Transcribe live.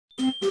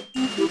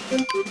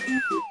Pick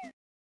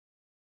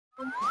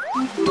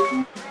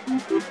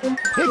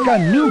a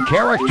new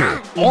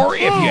character, or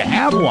if you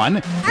have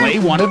one, play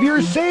one of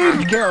your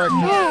saved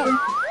characters.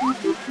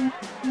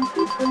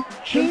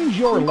 Change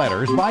your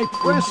letters by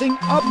pressing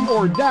up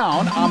or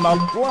down on the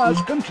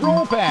plus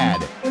control pad.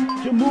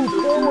 To move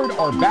forward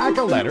or back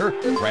a letter,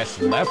 press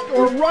left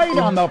or right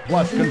on the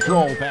plus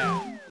control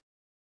pad.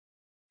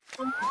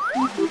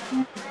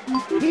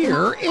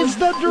 Here is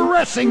the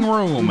dressing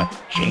room.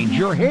 Change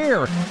your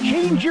hair,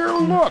 change your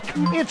look.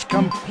 It's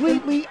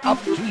completely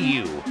up to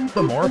you.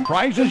 The more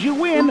prizes you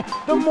win,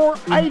 the more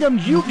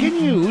items you can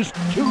use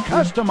to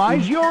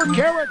customize your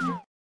character.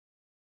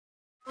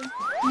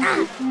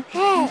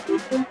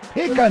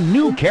 Pick a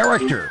new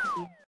character.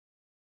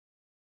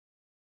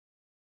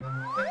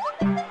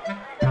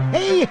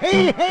 Hey,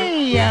 hey,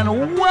 hey,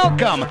 and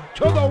welcome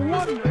to the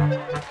wonder.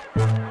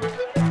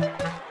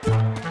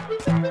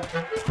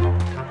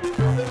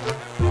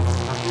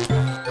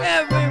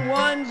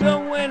 Everyone's a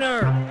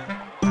winner!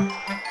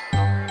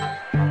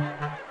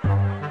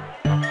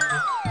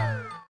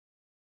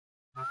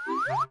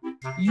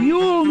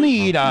 You'll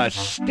need a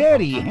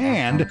steady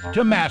hand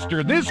to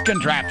master this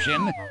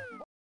contraption.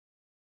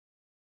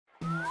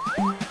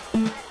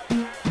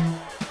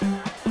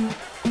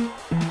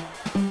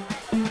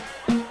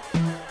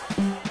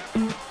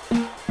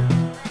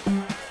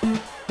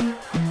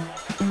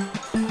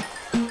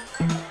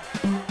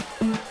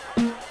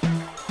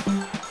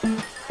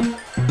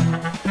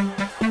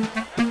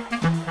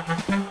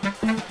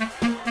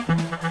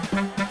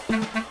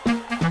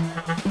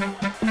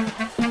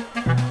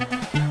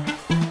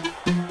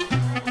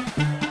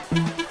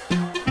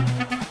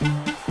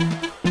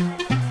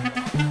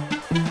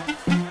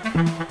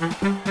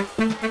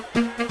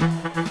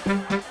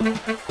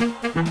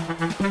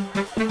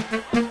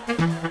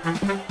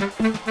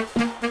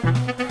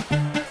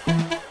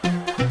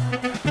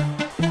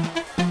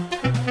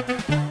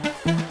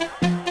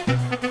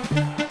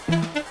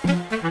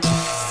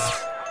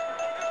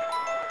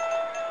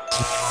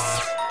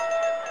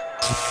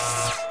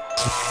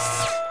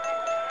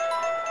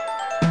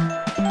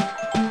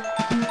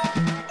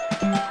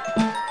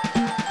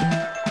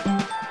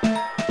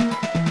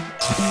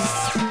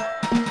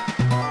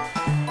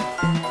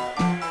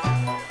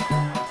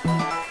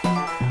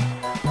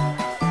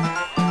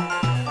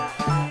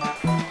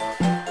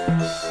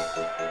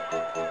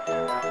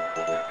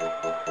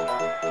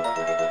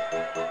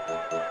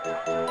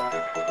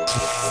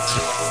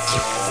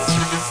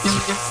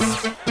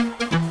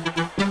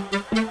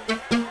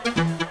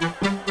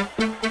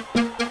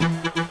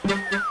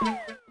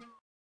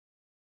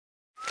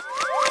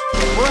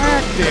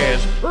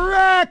 Practice!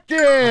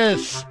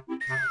 Practice!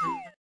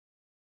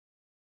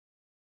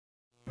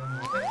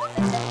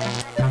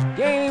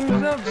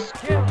 Games of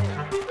skill.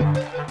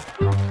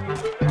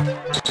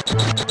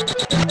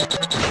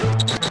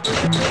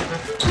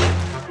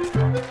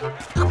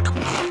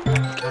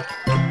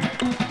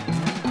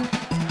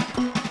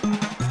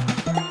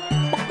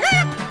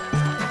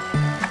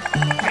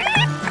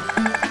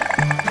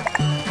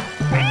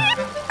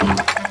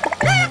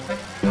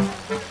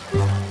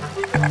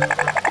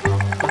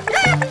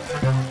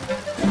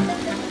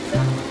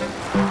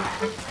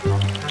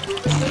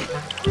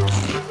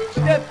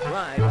 Step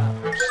right up.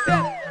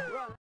 Step right.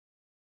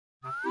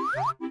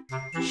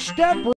 Step